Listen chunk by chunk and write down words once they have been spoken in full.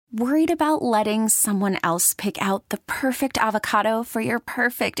Worried about letting someone else pick out the perfect avocado for your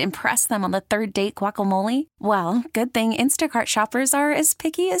perfect impress them on the third date guacamole? Well, good thing Instacart shoppers are as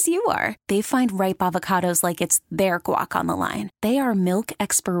picky as you are. They find ripe avocados like it's their guac on the line. They are milk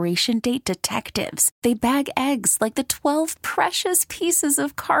expiration date detectives. They bag eggs like the 12 precious pieces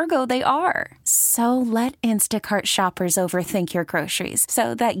of cargo they are. So let Instacart shoppers overthink your groceries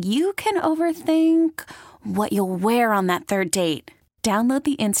so that you can overthink what you'll wear on that third date. Download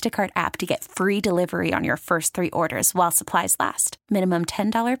the Instacart app to get free delivery on your first 3 orders while supplies last. Minimum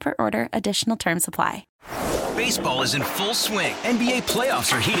 $10 per order. Additional terms apply. Baseball is in full swing. NBA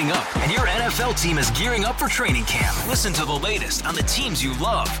playoffs are heating up, and your NFL team is gearing up for training camp. Listen to the latest on the teams you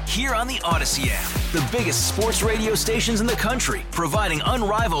love here on the Odyssey app. The biggest sports radio stations in the country, providing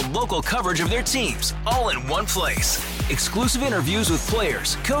unrivaled local coverage of their teams, all in one place. Exclusive interviews with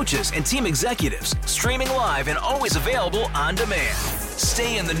players, coaches, and team executives, streaming live and always available on demand.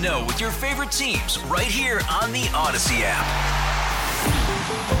 Stay in the know with your favorite teams right here on the Odyssey app.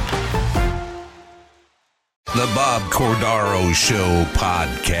 The Bob Cordaro Show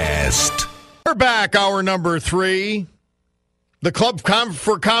podcast. We're back, hour number 3. The Club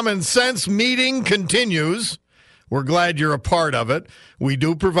for Common Sense meeting continues. We're glad you're a part of it. We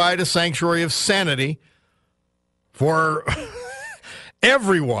do provide a sanctuary of sanity for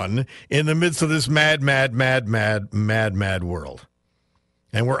everyone in the midst of this mad world.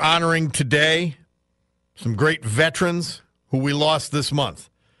 And we're honoring today some great veterans who we lost this month.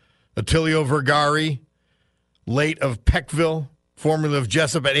 Attilio Vergari, late of Peckville, formerly of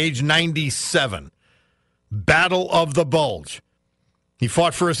Jessup, at age 97. Battle of the Bulge. He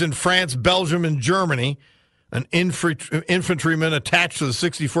fought for us in France, Belgium, and Germany, an infantryman attached to the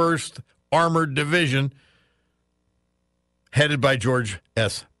 61st Armored Division, headed by George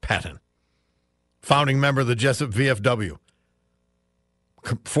S. Patton, founding member of the Jessup VFW,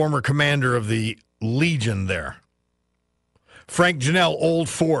 former commander of the Legion there. Frank Janelle, Old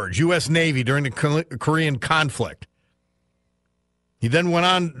Forge, U.S. Navy during the Korean conflict. He then went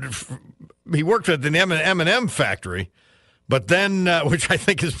on, he worked at the M&M factory, but then, which I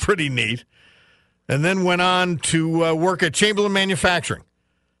think is pretty neat, and then went on to work at Chamberlain Manufacturing.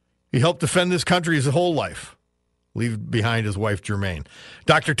 He helped defend this country his whole life, leave behind his wife, Germaine.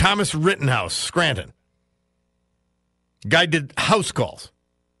 Dr. Thomas Rittenhouse, Scranton. Guy did house calls.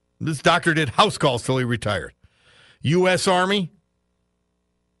 This doctor did house calls till he retired. U.S. Army,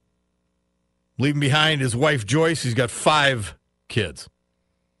 leaving behind his wife, Joyce. He's got 5 kids.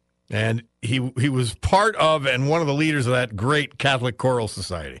 And he was part of and one of the leaders of that great Catholic Choral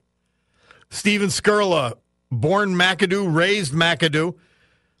Society. Stephen Skurla, born McAdoo, raised McAdoo,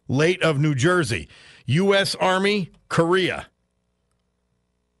 late of New Jersey. U.S. Army, Korea.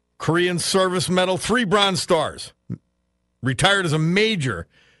 Korean Service Medal, 3 Bronze Stars. Retired as a major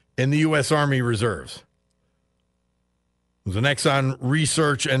in the U.S. Army Reserves. Was an Exxon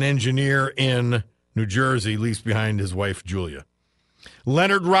research and engineer in New Jersey, leaves behind his wife, Julia.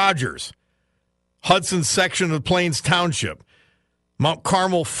 Leonard Rogers, Hudson section of Plains Township, Mount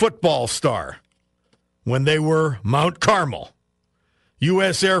Carmel football star when they were Mount Carmel.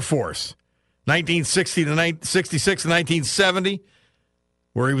 U.S. Air Force, 1960 to 1966 to 1970,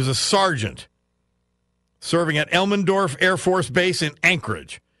 where he was a sergeant, serving at Elmendorf Air Force Base in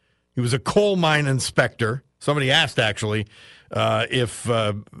Anchorage. He was a coal mine inspector. Somebody asked, actually, if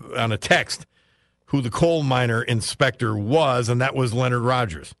on a text, who the coal miner inspector was, and that was Leonard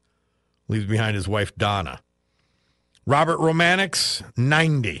Rogers. Leaves behind his wife, Donna. Robert Romanix,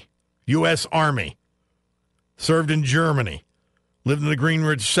 90, U.S. Army. Served in Germany. Lived in the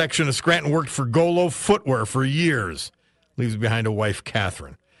Greenridge section of Scranton, worked for Golo Footwear for years. Leaves behind a wife,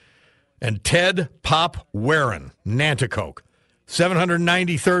 Catherine. And Ted Pop Warren, Nanticoke,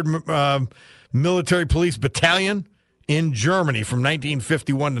 793rd Military Police Battalion in Germany from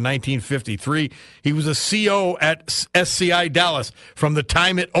 1951 to 1953. He was a CO at SCI Dallas from the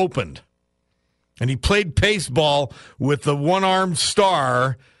time it opened. And he played baseball with the one-armed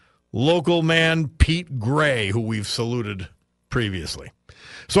star, local man Pete Gray, who we've saluted previously.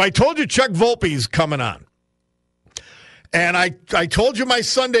 So I told you Chuck Volpe's coming on. And I told you my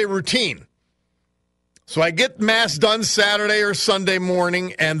Sunday routine. So I get Mass done Saturday or Sunday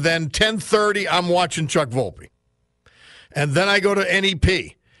morning, and then 10:30, I'm watching Chuck Volpe. And then I go to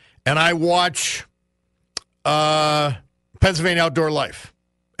NEP, and I watch Pennsylvania Outdoor Life.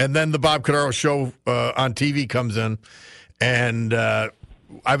 And then the Bob Cordaro Show on TV comes in. And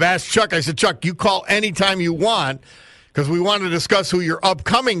I've asked Chuck, I said, Chuck, you call anytime you want, because we want to discuss who your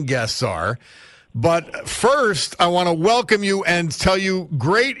upcoming guests are. But first, I want to welcome you and tell you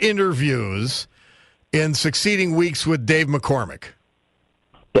great interviews in succeeding weeks with Dave McCormick.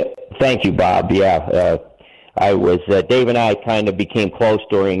 Yeah, Thank you, Bob. Yeah, I was Dave and I kind of became close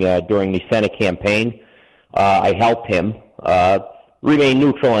during the Senate campaign. I helped him remain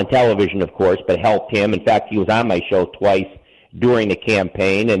neutral on television, of course, but helped him. In fact, he was on my show twice during the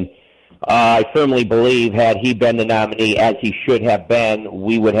campaign, and I firmly believe had he been the nominee, as he should have been,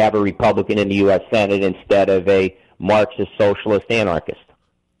 we would have a Republican in the U.S. Senate instead of a Marxist socialist anarchist.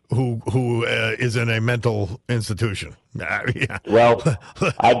 Who is in a mental institution. Yeah. Well,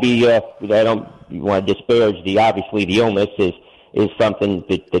 I'd be, I don't want to disparage obviously the illness is something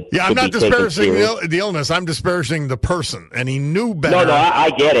that yeah, I'm not disparaging the illness. I'm disparaging the person, and he knew better. No, I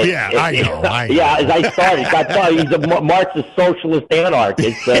get it. Yeah, I know. Yeah, as I thought he's a Marxist socialist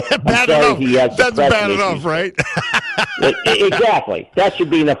anarchist. Bad enough. That's bad enough, right? Exactly. That should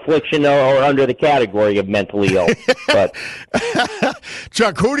be an affliction or under the category of mentally ill. But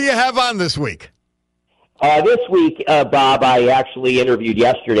Chuck, who do you have on this week? This week, Bob, I actually interviewed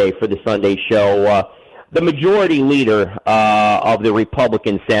yesterday for the Sunday show the majority leader of the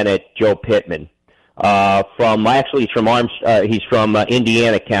Republican Senate, Joe Pittman. He's from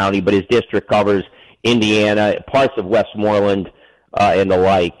Indiana County, but his district covers Indiana, parts of Westmoreland, and the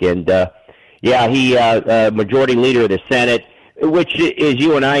like. And he majority leader of the Senate, which, as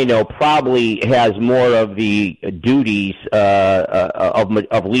you and I know, probably has more of the duties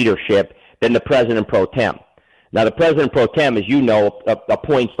of leadership than the president pro tem. Now, the president pro tem, as you know,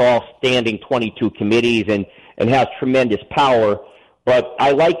 appoints all standing 22 committees and has tremendous power. But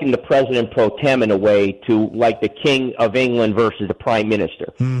I liken the president pro tem in a way to like the king of England versus the prime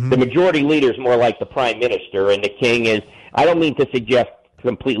minister. Mm-hmm. The majority leader is more like the prime minister, and the king is, I don't mean to suggest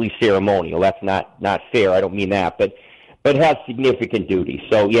completely ceremonial. That's not fair. I don't mean that. But has significant duties.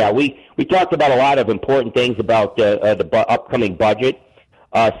 So, yeah, we talked about a lot of important things about the upcoming budget.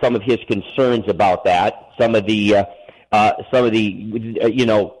 Some of his concerns about that, a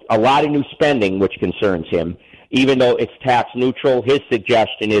lot of new spending which concerns him. Even though it's tax neutral, his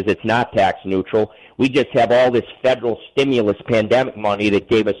suggestion is it's not tax neutral. We just have all this federal stimulus pandemic money that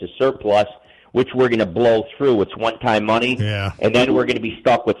gave us a surplus, which we're going to blow through. It's one-time money, and then we're going to be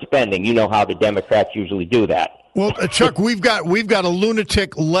stuck with spending. You know how the Democrats usually do that. Well, Chuck, we've got a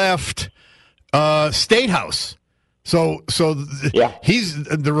lunatic left state house. So he's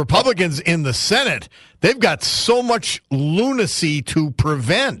the Republicans in the Senate. They've got so much lunacy to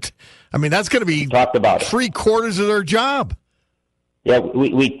prevent. I mean, that's going to be three-quarters of their job. Yeah,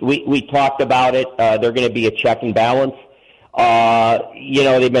 we talked about it. They're going to be a check and balance.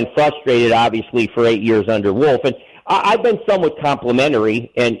 They've been frustrated, obviously, for 8 years under Wolf. And I've been somewhat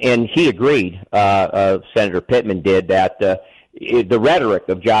complimentary, and he agreed, Senator Pittman did, that the rhetoric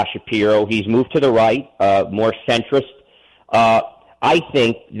of Josh Shapiro, he's moved to the right, more centrist. I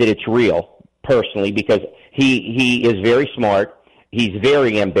think that it's real, personally, because he is very smart. He's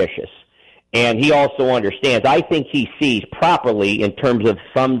very ambitious. And he also understands, I think he sees properly in terms of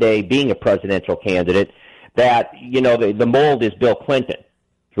someday being a presidential candidate, that, the mold is Bill Clinton,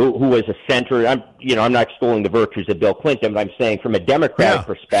 who was a center. I'm not extolling the virtues of Bill Clinton, but I'm saying from a Democratic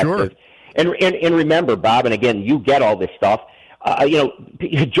perspective. Sure. And remember, Bob, and again, you get all this stuff.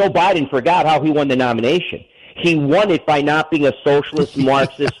 Joe Biden forgot how he won the nomination. He won it by not being a socialist,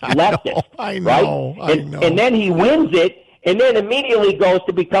 Marxist, leftist. I know. Right? And then he wins it, and then immediately goes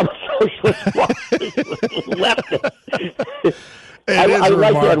to become a socialist, Marxist, leftist. I would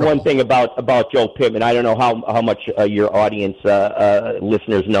like to add one thing about Joe Pittman. I don't know how much your audience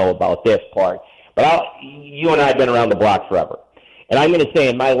listeners know about this part, but you and I have been around the block forever. And I'm going to say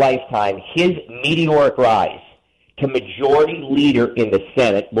in my lifetime, his meteoric rise to majority leader in the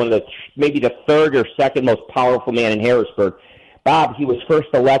Senate, maybe the third or second most powerful man in Harrisburg. Bob, he was first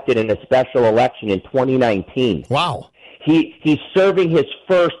elected in a special election in 2019. Wow. He's serving his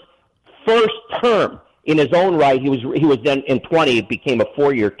first term in his own right. He was then in 20. It became a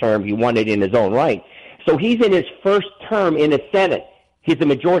 4-year term. He won it in his own right. So he's in his first term in the Senate. He's the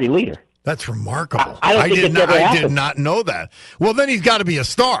majority leader. That's remarkable. I did not know that. Well, then he's got to be a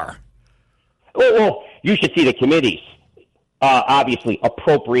star. Well, you should see the committees. Obviously,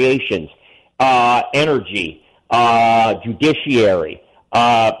 appropriations, energy, judiciary.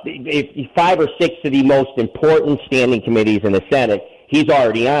 5 or 6 of the most important standing committees in the Senate, he's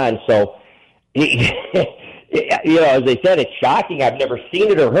already on. So, as they said, it's shocking. I've never seen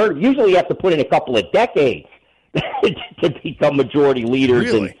it or heard. Usually you have to put in a couple of decades to become majority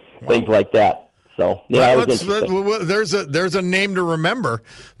leaders and things like that. So, there's a name to remember,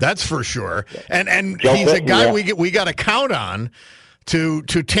 that's for sure. And he's a guy we got to count on to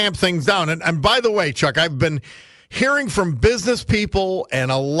tamp things down. And by the way, Chuck, I've been hearing from business people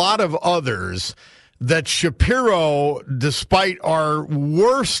and a lot of others that Shapiro, despite our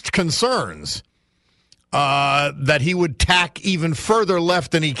worst concerns, that he would tack even further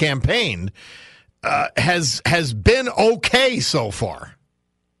left than he campaigned, has been okay so far.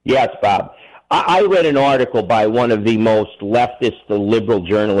 Yes, Bob. I read an article by one of the most leftist, liberal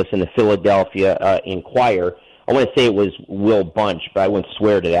journalists in the Philadelphia Inquirer. I want to say it was Will Bunch, but I wouldn't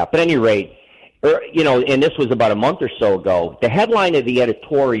swear to that. But at any rate, and this was about a month or so ago, the headline of the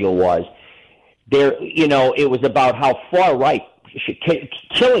editorial was, it was about how far right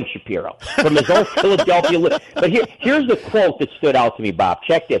killing Shapiro from his own Philadelphia. But here's the quote that stood out to me, Bob.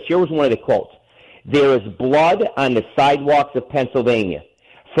 Check this. Here was one of the quotes. "There is blood on the sidewalks of Pennsylvania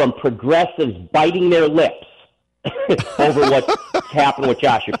from progressives biting their lips over what's happened with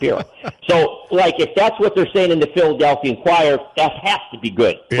Josh Shapiro." So, if that's what they're saying in the Philadelphia Inquirer, that has to be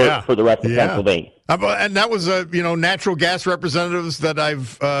good for the rest of Pennsylvania. And that was, natural gas representatives that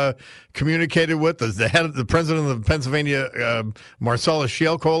I've communicated with, the president of the Pennsylvania Marcellus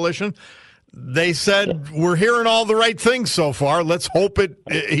Shale Coalition. They said, we're hearing all the right things so far. Let's hope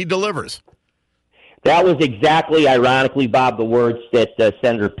he delivers. That was exactly, ironically, Bob, the words that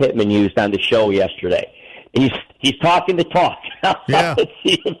Senator Pittman used on the show yesterday. He's talking the talk. Yeah. Let's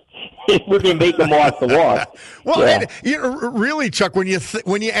see if we're going to make him walk the walk. Well, really, Chuck, when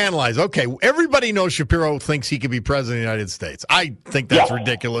you analyze, okay, everybody knows Shapiro thinks he could be president of the United States. I think that's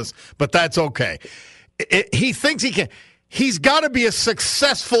ridiculous, but that's okay. He thinks he can. He's got to be a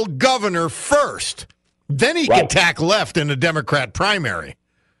successful governor first. Then he can tack left in a Democrat primary.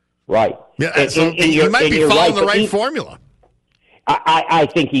 Right. Yeah, he might be following the right formula. I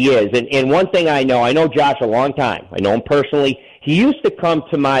think he is. And one thing I know Josh a long time. I know him personally. He used to come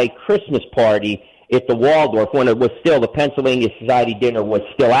to my Christmas party at the Waldorf when it was still, the Pennsylvania Society dinner was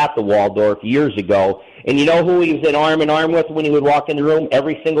still at the Waldorf years ago. And you know who he was in arm in arm with when he would walk in the room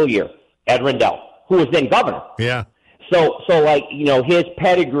every single year? Ed Rendell, who was then governor. Yeah. So his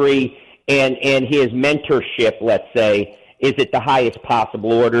pedigree and his mentorship, let's say, is at the highest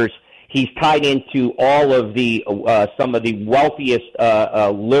possible orders. He's tied into all of the some of the wealthiest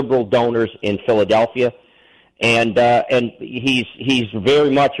liberal donors in Philadelphia, and he's very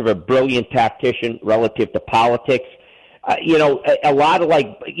much of a brilliant tactician relative to politics. A lot of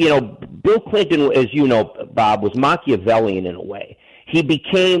Bill Clinton, as you know, Bob, was Machiavellian in a way. He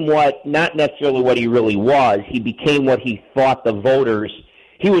became not necessarily what he really was. He became what he thought the voters.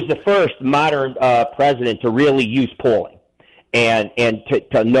 He was the first modern president to really use polling. And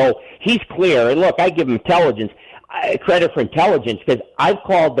to know he's clear. And look, I give him credit for intelligence, because I've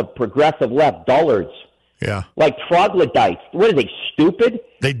called the progressive left dullards. Yeah. Like troglodytes. What are they, stupid?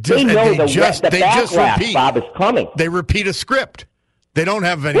 They know the backlash, repeat. Bob, is coming. They repeat a script. They don't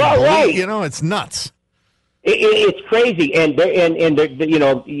have any belief. It's nuts. It's crazy. And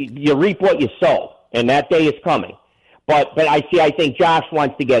you reap what you sow, and that day is coming. But I think Josh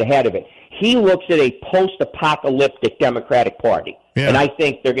wants to get ahead of it. He looks at a post-apocalyptic Democratic Party, and I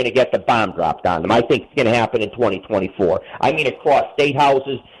think they're going to get the bomb dropped on them. I think it's going to happen in 2024. I mean, across state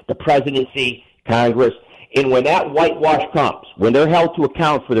houses, the presidency, Congress. And when that whitewash comes, when they're held to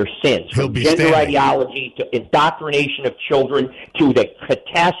account for their sins, from gender ideology to indoctrination of children to the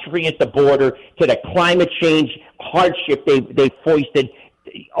catastrophe at the border to the climate change hardship they foisted,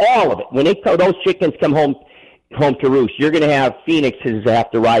 all of it, when those chickens come home to roost, you're going to have phoenixes that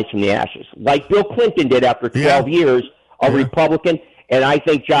have to rise from the ashes, like Bill Clinton did after 12 years of Republican. And I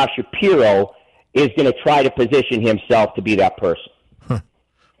think Josh Shapiro is going to try to position himself to be that person.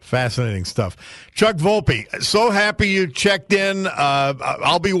 Fascinating stuff. Chuck Volpe, so happy you checked in.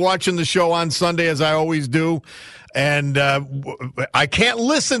 I'll be watching the show on Sunday, as I always do. And I can't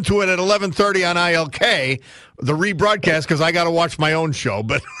listen to it at 11:30 on ILK, the rebroadcast, because I got to watch my own show.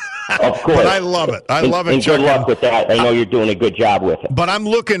 But of course. But I love it. I love it. And good luck with that. I know you're doing a good job with it. But I'm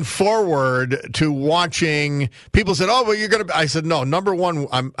looking forward to watching. People said, "Oh, well, you're going to." I said, "No. Number one,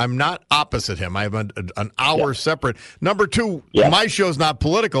 I'm not opposite him. I have an hour separate. Number two, my show's not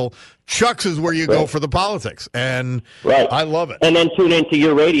political. Chuck's is where you go for the politics, and I love it. And then tune into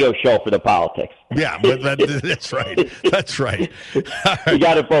your radio show for the politics. Yeah, but that's right. That's right. You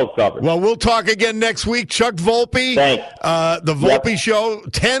got it both covered. Well, we'll talk again next week. Chuck Volpe, Thanks. The Volpe Show,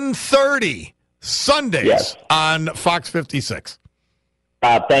 10:30 Sundays on Fox 56.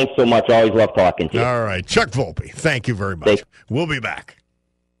 Thanks so much. Always love talking to you. All right, Chuck Volpe. Thank you very much. Thanks. We'll be back.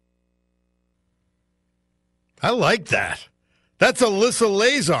 I like that. That's Alyssa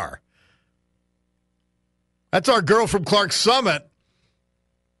Lazar. That's our girl from Clark Summit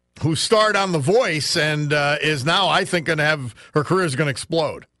who starred on The Voice and is now, I think, going to have her career is going to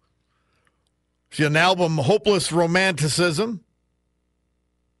explode. She had an album, Hopeless Romanticism.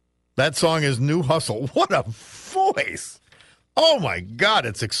 That song is New Hustle. What a voice. Oh, my God,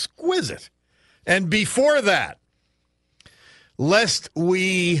 it's exquisite. And before that, lest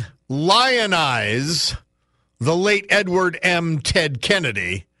we lionize the late Edward M. Ted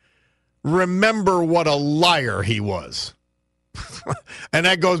Kennedy, remember what a liar he was. And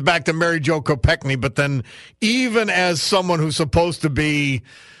that goes back to Mary Jo Kopechne, but then even as someone who's supposed to be,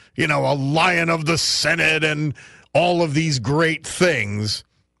 a lion of the Senate and all of these great things,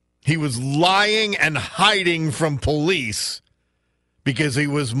 he was lying and hiding from police because he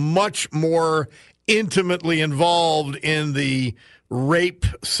was much more intimately involved in the rape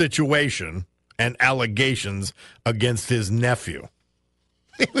situation and allegations against his nephew.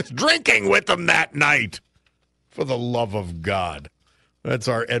 He was drinking with them that night. For the love of God. That's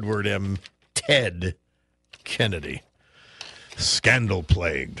our Edward M. Ted Kennedy. Scandal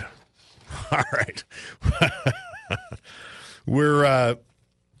plagued. All right. We're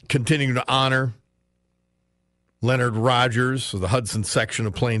continuing to honor Leonard Rogers of the Hudson section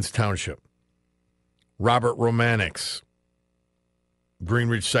of Plains Township. Robert Romanix,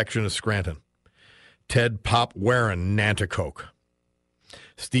 Greenridge section of Scranton. Ted Pop Warren, Nanticoke.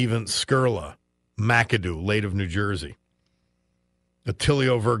 Stephen Skurla, McAdoo, late of New Jersey.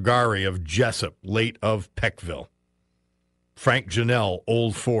 Attilio Vergari of Jessup, late of Peckville. Frank Janelle,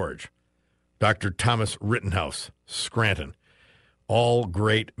 Old Forge. Dr. Thomas Rittenhouse, Scranton. All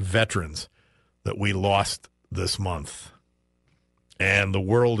great veterans that we lost this month. And the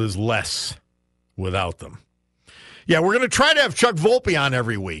world is less without them. Yeah, we're going to try to have Chuck Volpe on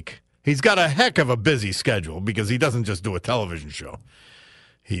every week. He's got a heck of a busy schedule because he doesn't just do a television show.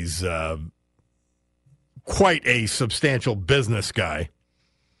 He's quite a substantial business guy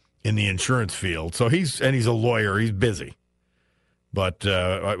in the insurance field. So he's a lawyer. He's busy. But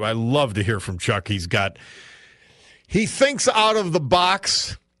I love to hear from Chuck. He thinks out of the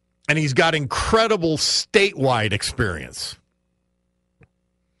box, and he's got incredible statewide experience.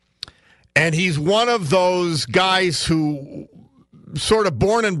 And he's one of those guys who sort of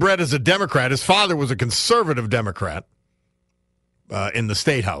born and bred as a Democrat. His father was a conservative Democrat in the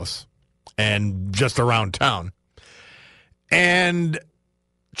state house and just around town. And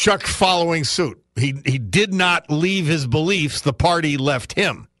Chuck following suit. He did not leave his beliefs. The party left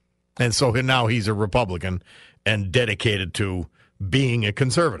him. And so now he's a Republican and dedicated to being a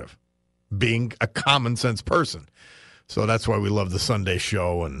conservative, being a common sense person. So that's why we love the Sunday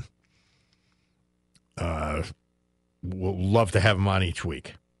show, and we'll love to have him on each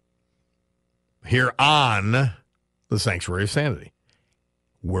week here on the Sanctuary of Sanity,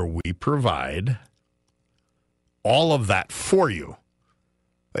 where we provide all of that for you.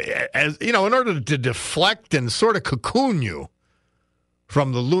 As in order to deflect and sort of cocoon you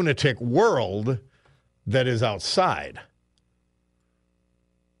from the lunatic world that is outside.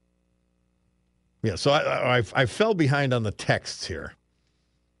 Yeah, so I fell behind on the texts here,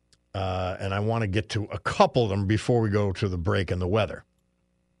 and I want to get to a couple of them before we go to the break and the weather.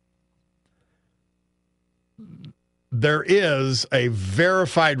 There is a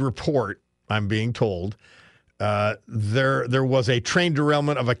verified report, I'm being told. There was a train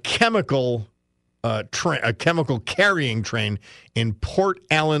derailment of a chemical carrying train in Port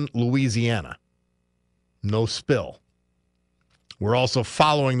Allen, Louisiana. No spill. We're also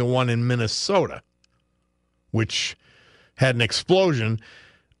following the one in Minnesota, which had an explosion,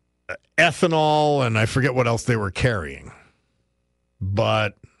 ethanol, and I forget what else they were carrying.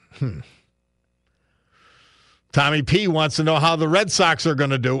 But Tommy P. wants to know how the Red Sox are going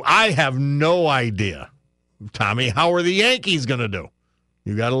to do. I have no idea. Tommy, how are the Yankees going to do?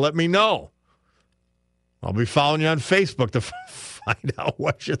 You got to let me know. I'll be following you on Facebook to find out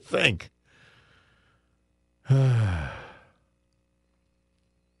what you think.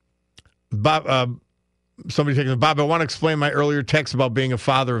 Bob, somebody taking Bob, I want to explain my earlier text about being a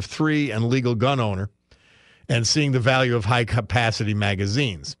father of 3 and legal gun owner and seeing the value of high-capacity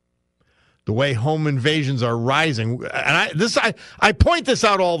magazines. The way home invasions are rising, and I point this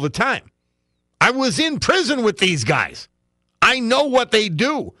out all the time. I was in prison with these guys. I know what they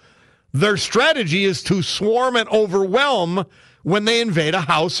do. Their strategy is to swarm and overwhelm when they invade a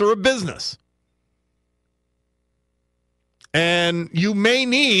house or a business. And you may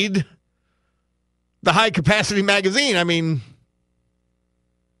need the high-capacity magazine. I mean,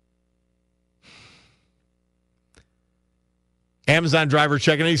 Amazon driver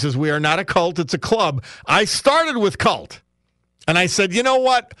checking in. He says, we are not a cult. It's a club. I started with cult. And I said, you know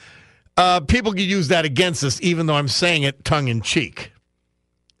what? People could use that against us, even though I'm saying it tongue-in-cheek.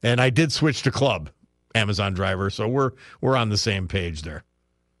 And I did switch to club, Amazon driver, so we're on the same page there.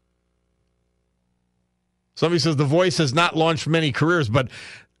 Somebody says the Voice has not launched many careers, but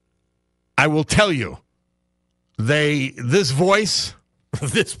I will tell you, this voice,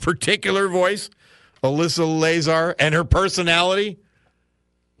 this particular voice, Alyssa Lazar, and her personality,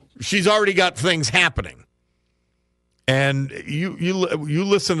 she's already got things happening. And you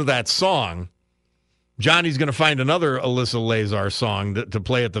listen to that song, Johnny's going to find another Alyssa Lazar song to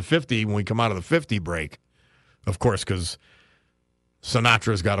play at the 50 when we come out of the 50 break. Of course, because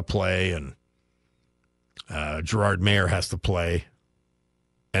Sinatra's got to play and Gerard Mayer has to play.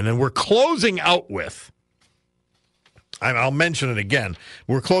 And then we're closing out with, I'll mention it again,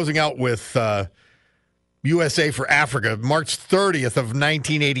 we're closing out with USA for Africa, March 30th of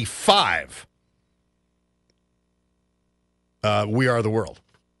 1985. We Are the World.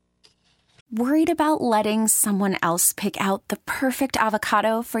 Worried about letting someone else pick out the perfect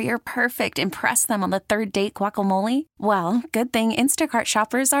avocado for your perfect impress them on the third date guacamole? Well, good thing Instacart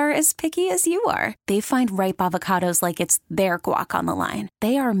shoppers are as picky as you are. They find ripe avocados like it's their guac on the line.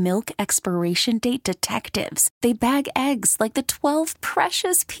 They are milk expiration date detectives. They bag eggs like the 12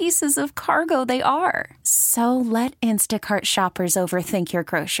 precious pieces of cargo they are. So let Instacart shoppers overthink your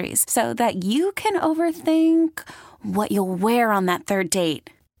groceries so that you can overthink what you'll wear on that third date.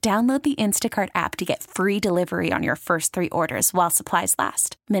 Download the Instacart app to get free delivery on your first 3 orders while supplies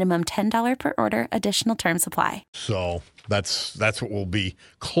last. Minimum $10 per order. Additional terms apply. So that's what we'll be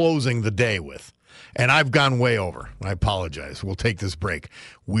closing the day with. And I've gone way over. I apologize. We'll take this break.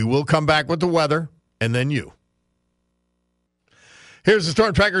 We will come back with the weather and then you. Here's the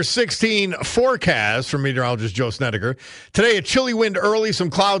Storm Tracker 16 forecast from meteorologist Joe Snedeker. Today, a chilly wind early,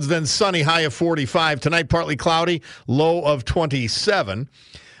 some clouds, then sunny, high of 45. Tonight, partly cloudy, low of 27.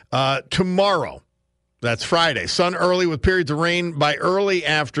 Tomorrow, that's Friday, sun early with periods of rain by early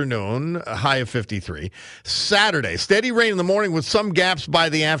afternoon, a high of 53. Saturday, steady rain in the morning with some gaps by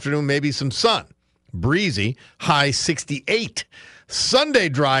the afternoon, maybe some sun. Breezy, high 68. Sunday,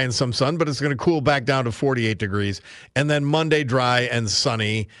 dry and some sun, but it's going to cool back down to 48 degrees. And then Monday, dry and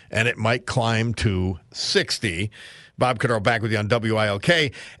sunny, and it might climb to 60. Bob Cordaro back with you on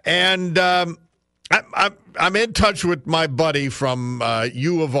WILK. And I'm in touch with my buddy from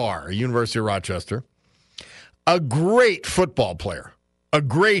U of R, University of Rochester. A great football player, a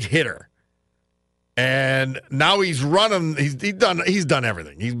great hitter. And now he's running. He's done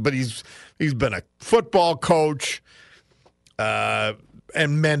everything. He's been a football coach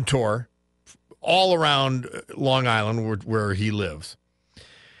and mentor all around Long Island where he lives.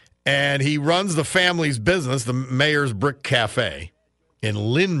 And he runs the family's business, the Mayor's Brick Cafe in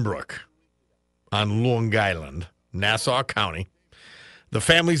Lynbrook on Long Island, Nassau County. The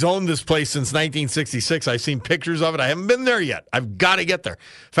family's owned this place since 1966. I've seen pictures of it. I haven't been there yet. I've got to get there.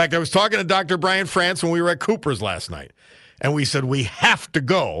 In fact, I was talking to Dr. Brian France when we were at Cooper's last night. And we said, we have to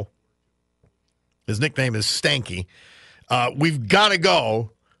go. His nickname is Stanky. We've got to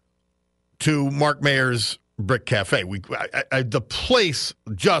go to Mark Mayer's Brick Cafe. The place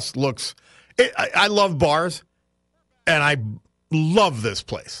just looks... I love bars, and I love this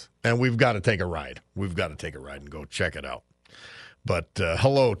place. And we've got to take a ride. We've got to take a ride and go check it out. But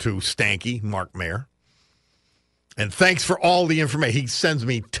hello to Stanky, Mark Mayer. And thanks for all the information. He sends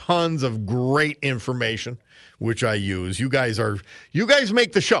me tons of great information, which I use. You guys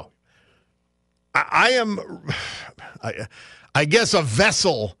make the show. I guess, a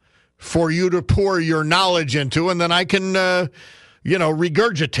vessel for you to pour your knowledge into, and then I can,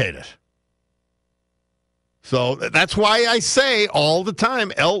 regurgitate it. So that's why I say all the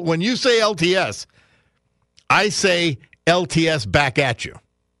time, when you say LTS, I say LTS back at you.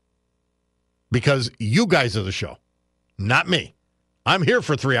 Because you guys are the show, not me. I'm here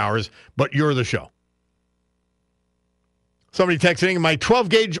for 3 hours, but you're the show. Somebody texting, my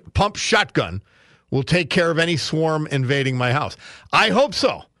 12-gauge pump shotgun will take care of any swarm invading my house. I hope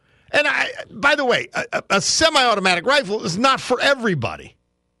so. And by the way, a semi-automatic rifle is not for everybody.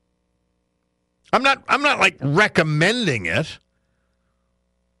 I'm not like recommending it.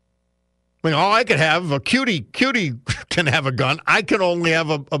 I mean, I could have a cutie can have a gun. I can only have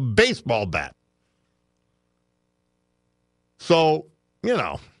a baseball bat. So,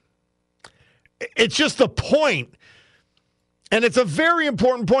 it's just a point. And it's a very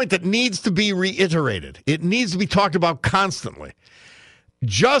important point that needs to be reiterated. It needs to be talked about constantly.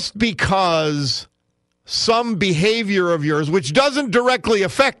 Just because some behavior of yours, which doesn't directly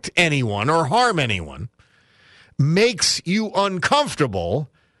affect anyone or harm anyone, makes you uncomfortable,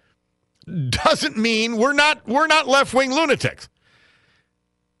 doesn't mean we're not left-wing lunatics.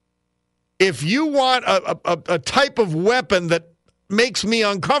 If you want a type of weapon that makes me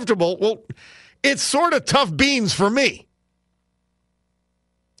uncomfortable, well, it's sort of tough beans for me.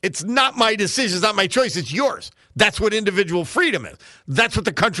 It's not my decision. It's not my choice. It's yours. That's what individual freedom is. That's what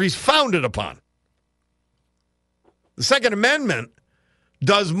the country's founded upon. The Second Amendment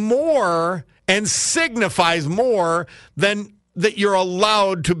does more and signifies more than that you're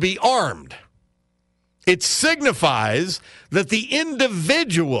allowed to be armed. It signifies that the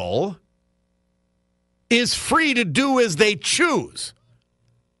individual is free to do as they choose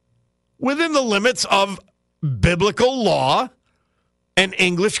within the limits of biblical law and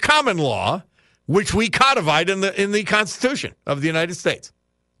English common law, which we codified in the Constitution of the United States.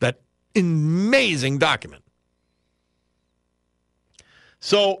 That amazing document.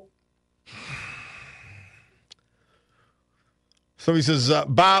 So, somebody says,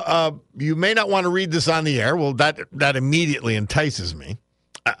 Bob, you may not want to read this on the air. Well, that immediately entices me.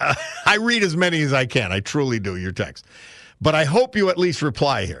 I read as many as I can. I truly do, your text. But I hope you at least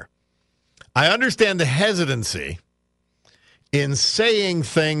reply here. I understand the hesitancy in saying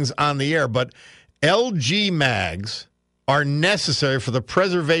things on the air, but LG mags are necessary for the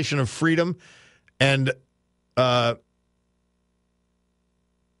preservation of freedom, and I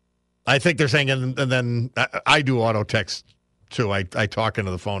think they're saying, and then I do auto text too. I talk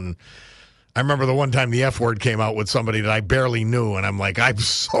into the phone. And I remember the one time the F word came out with somebody that I barely knew, and I'm like, I'm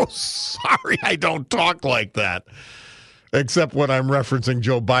so sorry I don't talk like that, except when I'm referencing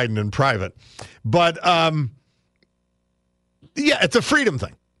Joe Biden in private. But, yeah, it's a freedom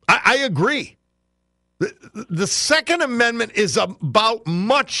thing. I agree. The Second Amendment is about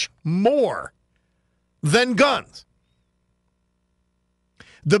much more than guns.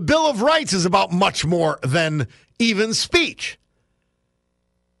 The Bill of Rights is about much more than even speech.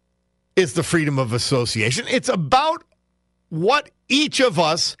 It's the freedom of association. It's about what each of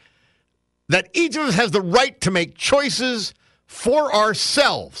us has the right to make choices for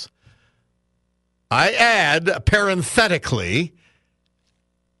ourselves. I add, parenthetically,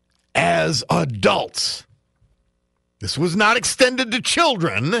 as adults. This was not extended to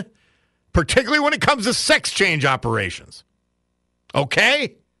children, particularly when it comes to sex change operations.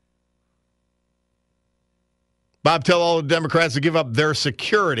 Okay? Bob, tell all the Democrats to give up their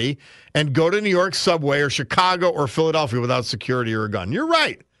security and go to New York subway or Chicago or Philadelphia without security or a gun. You're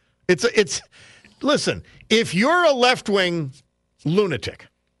right. Listen, if you're a left-wing lunatic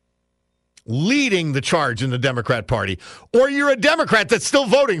leading the charge in the Democrat Party, or you're a Democrat that's still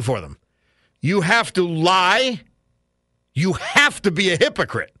voting for them, you have to lie. You have to be a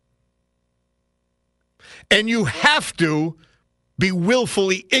hypocrite. And you have to be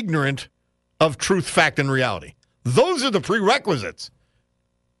willfully ignorant of truth, fact, and reality. Those are the prerequisites.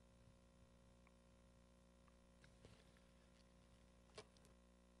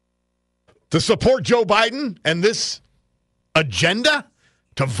 To support Joe Biden and this agenda,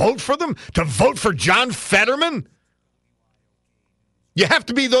 to vote for them, to vote for John Fetterman, you have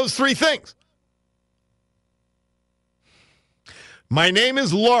to be those three things. My name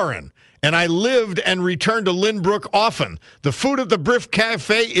is Lauren, and I lived and returned to Lynbrook often. The food at the Briff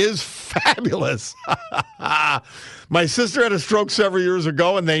Cafe is fabulous. My sister had a stroke several years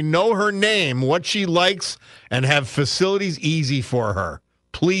ago, and they know her name, what she likes, and have facilities easy for her.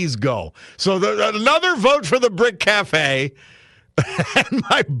 Please go. So another vote for the Brick Cafe. And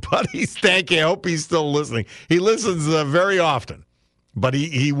my buddy Stanky, I hope he's still listening. He listens very often, but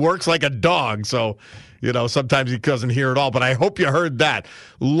he works like a dog, so sometimes he doesn't hear it all. But I hope you heard that.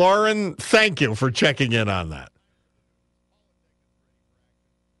 Lauren, thank you for checking in on that.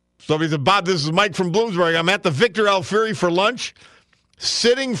 Somebody said, Bob, this is Mike from Bloomsburg. I'm at the Victor Alfieri for lunch,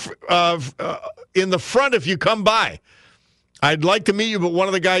 sitting in the front if you come by. I'd like to meet you, but one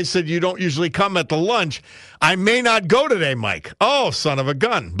of the guys said you don't usually come at the lunch. I may not go today, Mike. Oh, son of a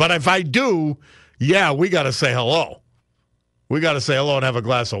gun. But if I do, yeah, we got to say hello. We got to say hello and have a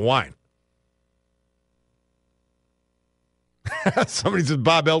glass of wine. Somebody said,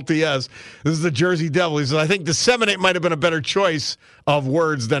 Bob, LTS. This is the Jersey Devil. He says, I think disseminate might have been a better choice of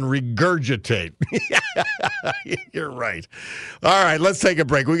words than regurgitate. You're right. All right, let's take a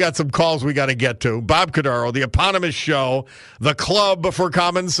break. We got some calls we got to get to. Bob Cordaro, the eponymous show, the Club for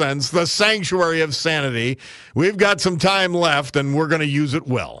Common Sense, the Sanctuary of Sanity. We've got some time left, and we're going to use it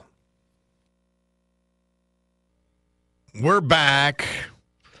well. We're back.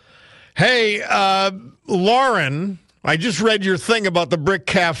 Hey, Lauren, I just read your thing about the Brick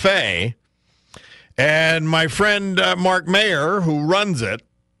Cafe, and my friend Mark Mayer, who runs it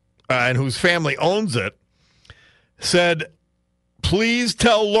and whose family owns it, said, please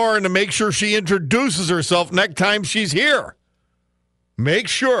tell Lauren to make sure she introduces herself next time she's here. Make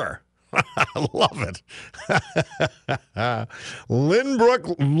sure. I love it.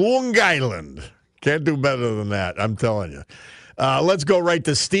 Lynbrook, Long Island. Can't do better than that, I'm telling you. Let's go right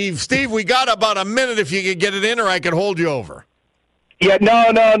to Steve. Steve, we got about a minute if you could get it in, or I could hold you over. Yeah,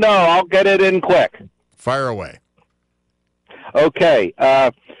 no. I'll get it in quick. Fire away. Okay.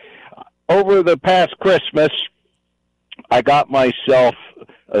 Over the past Christmas, I got myself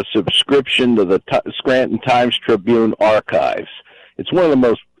a subscription to the Scranton Times-Tribune archives. It's one of the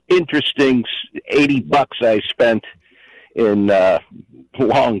most interesting $80 I spent in a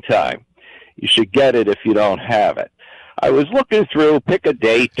long time. You should get it if you don't have it. I was looking through, pick a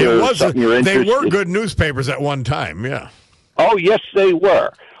date or something you're interested in. They were good newspapers at one time, yeah. Oh, yes, they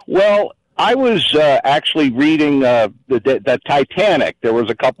were. Well, I was actually reading the Titanic. There was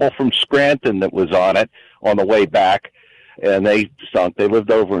a couple from Scranton that was on it on the way back, and they sunk. They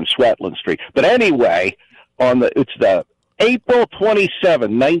lived over in Swetland Street. But anyway, it's the April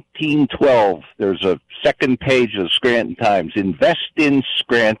 27, 1912. There's a second page of Scranton Times. Invest in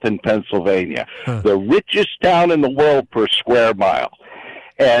Scranton, Pennsylvania, the richest town in the world per square mile.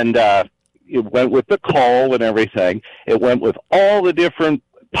 And it went with the coal and everything. It went with all the different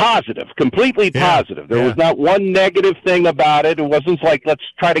positive, completely positive. There was not one negative thing about it. It wasn't like, let's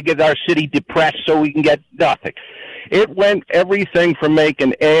try to get our city depressed so we can get nothing. It went everything from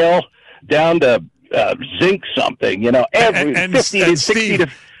making ale down to zinc something, every 50 to 60 Steve, to...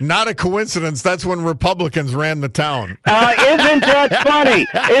 Not a coincidence. That's when Republicans ran the town. Isn't that funny?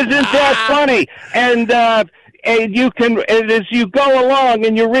 Isn't that funny? And you can, as you go along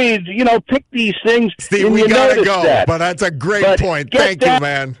and you read, pick these things. Steve, and we gotta go, that. but that's a great point. Thank you,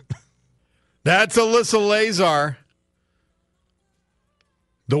 man. That's Alyssa Lazar.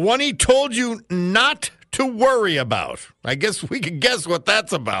 The one he told you not to worry about. I guess we can guess what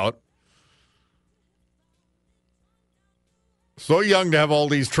that's about. So young to have all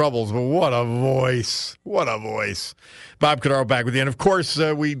these troubles, but what a voice. What a voice. Bob Cordaro back with you. And, of course,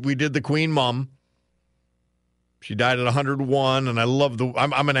 we did the Queen Mom. She died at 101, and I love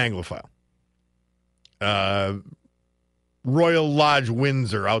I'm an Anglophile. Royal Lodge,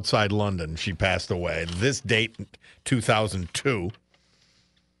 Windsor, outside London, she passed away. This date, 2002.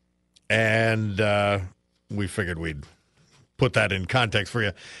 And we figured we'd put that in context for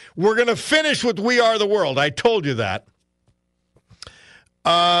you. We're going to finish with We Are the World. I told you that.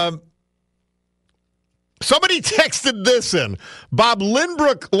 Somebody texted this in. Bob,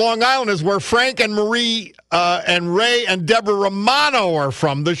 Lynbrook, Long Island is where Frank and Marie and Ray and Deborah Romano are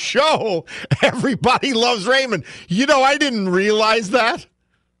from. The show, Everybody Loves Raymond. I didn't realize that.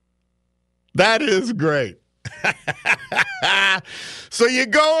 That is great. So you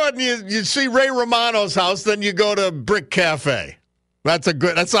go and you see Ray Romano's house, then you go to Brick Cafe. That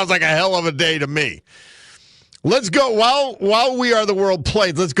sounds like a hell of a day to me. Let's go, while We Are the World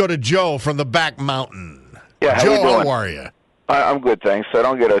plays, let's go to Joe from the back mountain. Yeah, Joe, how are you? I'm good, thanks. I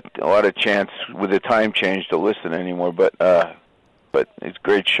don't get a lot of chance with the time change to listen anymore, but it's a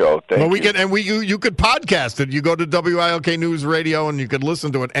great show. Thank you. You could podcast it. You go to WILK News Radio and you could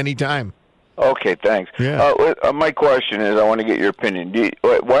listen to it anytime. Okay, thanks. Yeah. My question is, I want to get your opinion.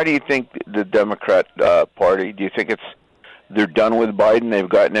 Why do you think the Democrat Party? Do you think they're done with Biden? They've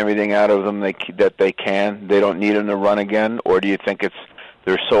gotten everything out of him that they can. They don't need him to run again, or do you think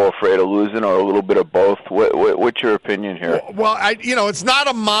they're so afraid of losing, or a little bit of both? What's your opinion here? Well, it's not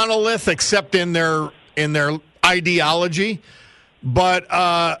a monolith except in their ideology, but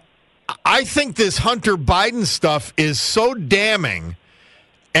I think this Hunter Biden stuff is so damning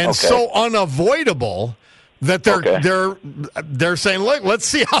and so unavoidable that they're saying, look, let's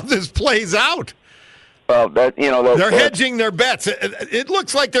see how this plays out. Well, they're hedging their bets. It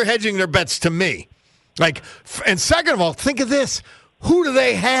looks like they're hedging their bets to me. And second of all, think of this. Who do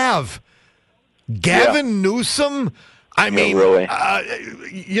they have? Gavin Newsom? I mean, really?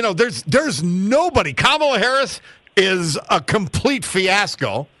 There's nobody. Kamala Harris is a complete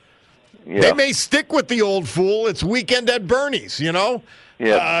fiasco. Yeah. They may stick with the old fool. It's weekend at Bernie's,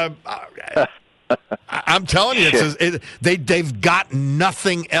 Yeah. I'm telling you, they've got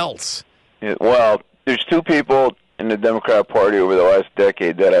nothing else. Yeah, well, there's two people in the Democrat Party over the last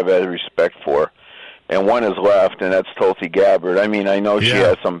decade that I've had respect for. And one is left, and that's Tulsi Gabbard. I mean, I know she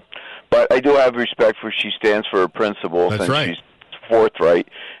has some, but I do have respect for she stands for her principles, she's forthright.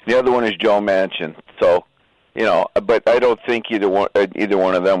 The other one is Joe Manchin. So, but I don't think either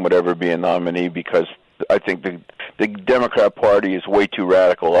one of them would ever be a nominee because I think the Democrat Party is way too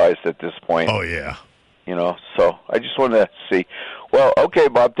radicalized at this point. Oh, yeah. So I just wanted to see. Well, okay,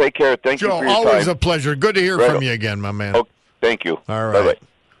 Bob, take care. Thank you for your time. Joe, always a pleasure. Good to hear from you again, my man. Oh, thank you. All right. Bye-bye.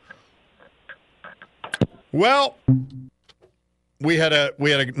 Well, we had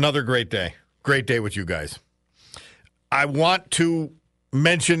another great day. Great day with you guys. I want to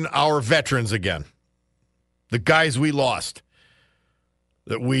mention our veterans again. The guys we lost.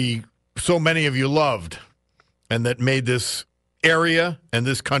 that so many of you loved and that made this area and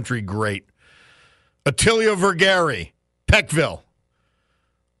this country great. Attilio Vergari, Peckville,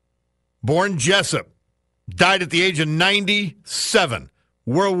 born Jessup, died at the age of 97,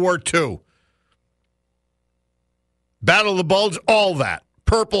 World War II. Battle of the Bulge, all that.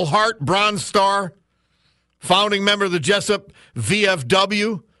 Purple Heart, Bronze Star, founding member of the Jessup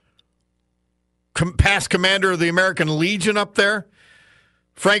VFW, past commander of the American Legion up there.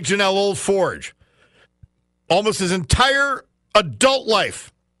 Frank Janelle, Old Forge. Almost his entire adult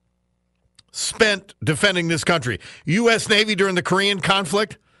life spent defending this country. U.S. Navy during the Korean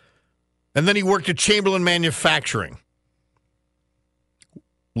conflict, and then he worked at Chamberlain Manufacturing.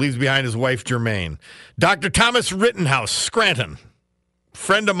 Leaves behind his wife, Germaine. Dr. Thomas Rittenhouse, Scranton,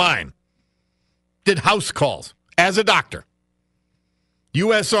 friend of mine, did house calls as a doctor.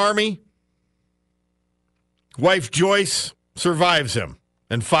 U.S. Army, wife Joyce survives him,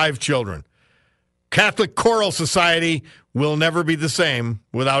 and 5 children. Catholic Choral Society will never be the same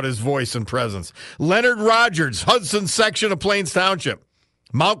without his voice and presence. Leonard Rogers, Hudson section of Plains Township.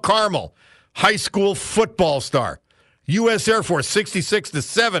 Mount Carmel, high school football star. U.S. Air Force, 66 to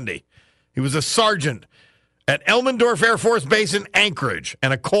 70. He was a sergeant at Elmendorf Air Force Base in Anchorage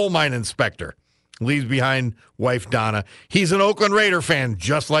and a coal mine inspector. Leaves behind wife Donna. He's an Oakland Raider fan,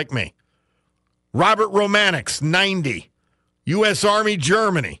 just like me. Robert Romanix, 90. U.S. Army,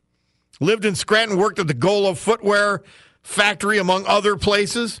 Germany. Lived in Scranton, worked at the Golo Footwear Factory, among other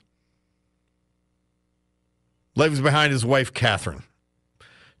places. Leaves behind his wife, Catherine.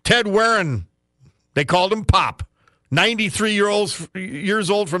 Ted Warren, they called him Pop. 93 years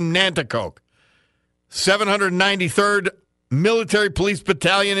old from Nanticoke. 793rd Military Police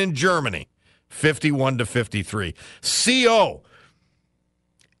Battalion in Germany. 51 to 53. CO,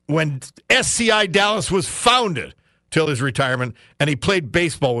 when SCI Dallas was founded till his retirement, and he played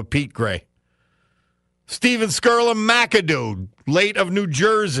baseball with Pete Gray. Stephen Skirla McAdoo, late of New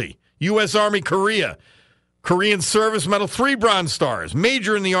Jersey. U.S. Army Korea. Korean Service Medal, 3 Bronze Stars.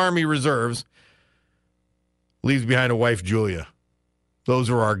 Major in the Army Reserves. Leaves behind a wife, Julia. Those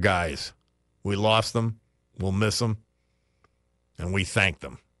are our guys. We lost them. We'll miss them. And we thank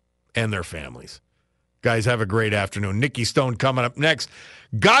them and their families. Guys, have a great afternoon. Nikki Stone coming up next.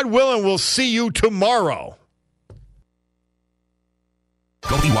 God willing, we'll see you tomorrow.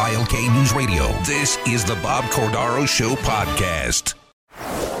 WILK News Radio. This is the Bob Cordaro Show podcast.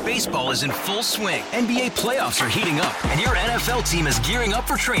 Baseball is in full swing. NBA playoffs are heating up, and your NFL team is gearing up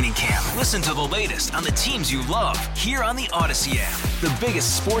for training camp. Listen to the latest on the teams you love here on the Odyssey app. The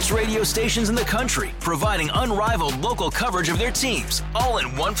biggest sports radio stations in the country, providing unrivaled local coverage of their teams, all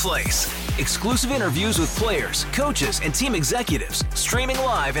in one place. Exclusive interviews with players, coaches, and team executives, streaming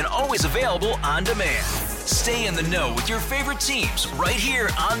live and always available on demand. Stay in the know with your favorite teams right here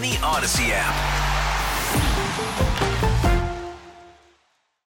on the Odyssey app.